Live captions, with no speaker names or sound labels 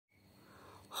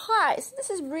Hi, so this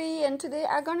is Bree, and today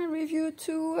I'm gonna review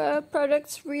two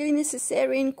products really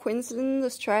necessary in Queensland,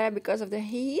 Australia because of the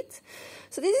heat.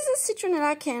 So this is a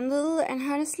citronella candle, and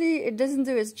honestly it doesn't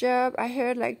do its job. I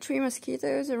heard like 3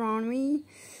 mosquitoes around me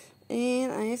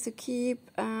and I have to keep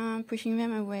pushing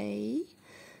them away.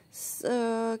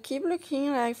 So keep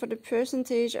looking like for the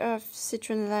percentage of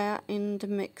citronella in the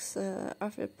mix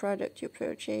of the product you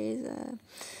purchase.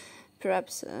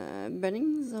 Perhaps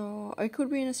Bunnings, or it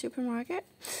could be in a supermarket.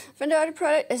 Then the other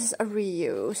product is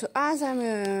Oreo. So as I'm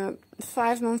a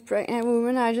 5-month pregnant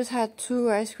woman, I just had 2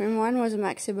 ice cream. One was a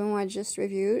maximum I just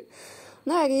reviewed.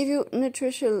 Now I give you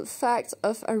nutritional facts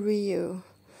of Oreo.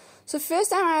 So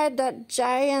first time I had that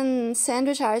giant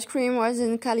sandwich ice cream was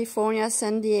in California,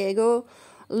 San Diego,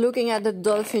 looking at the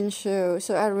dolphin show.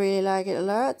 So I really like it a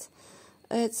lot.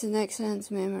 It's an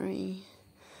excellent memory.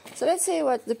 So let's see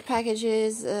what the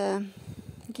packages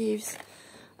gives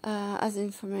as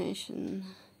information.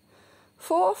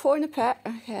 4 in a pack,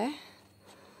 okay.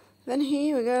 Then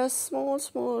here we got a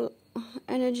small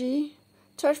energy,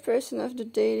 12% of the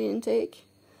daily intake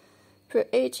per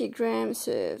 80 gram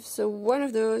serve. So one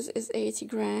of those is 80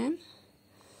 gram,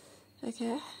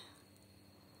 okay.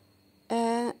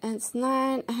 And it's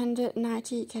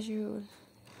 990 calories,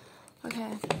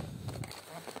 okay.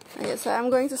 Okay, so I'm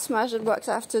going to smash the box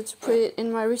after to put it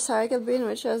in my recycle bin,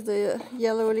 which has the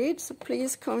yellow lid. So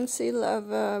please conceal of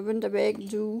when the bag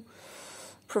do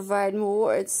provide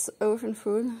more. It's often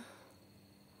full.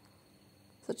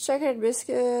 So chocolate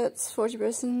biscuits,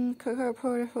 40% cocoa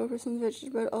powder, 4%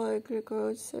 vegetable oil,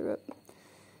 glucose syrup,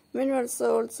 mineral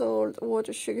salt,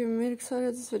 water, sugar, milk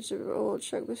solids, vegetable oil,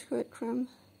 chocolate biscuit, crumb,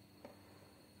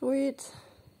 wheat.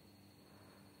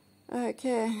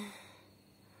 Okay,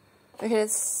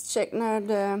 let's check now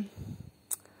the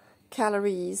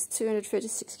calories.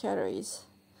 236 calories.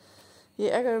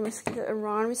 Yeah, I got a mosquito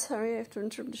around me. Sorry, I have to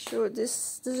interrupt the show.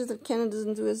 This little candle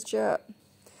doesn't do its job.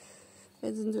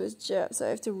 It doesn't do its job, so I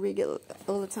have to wriggle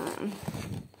all the time.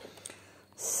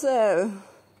 So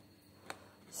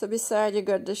beside you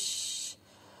got the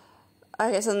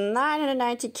okay, so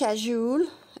 990 calories.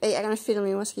 Hey, I'm gonna film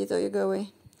you, mosquito. You go away.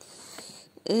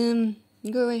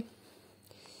 Go away.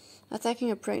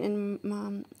 Attacking a pregnant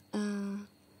mom.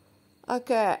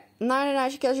 Okay,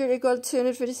 990 calories equal to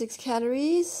 256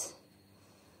 calories.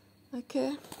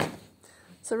 Okay,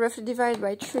 so roughly divided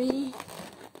by 3.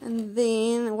 And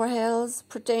then what else?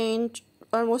 Protein,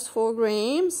 almost 4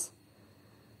 grams.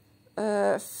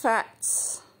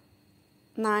 Fats,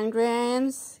 9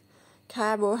 grams.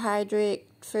 Carbohydrate,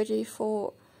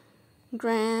 34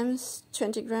 grams.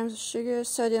 20 grams of sugar.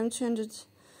 Sodium, 200.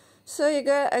 So you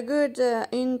got a good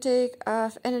intake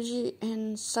of energy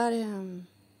and sodium.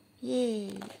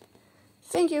 Yay!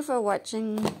 Thank you for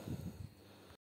watching.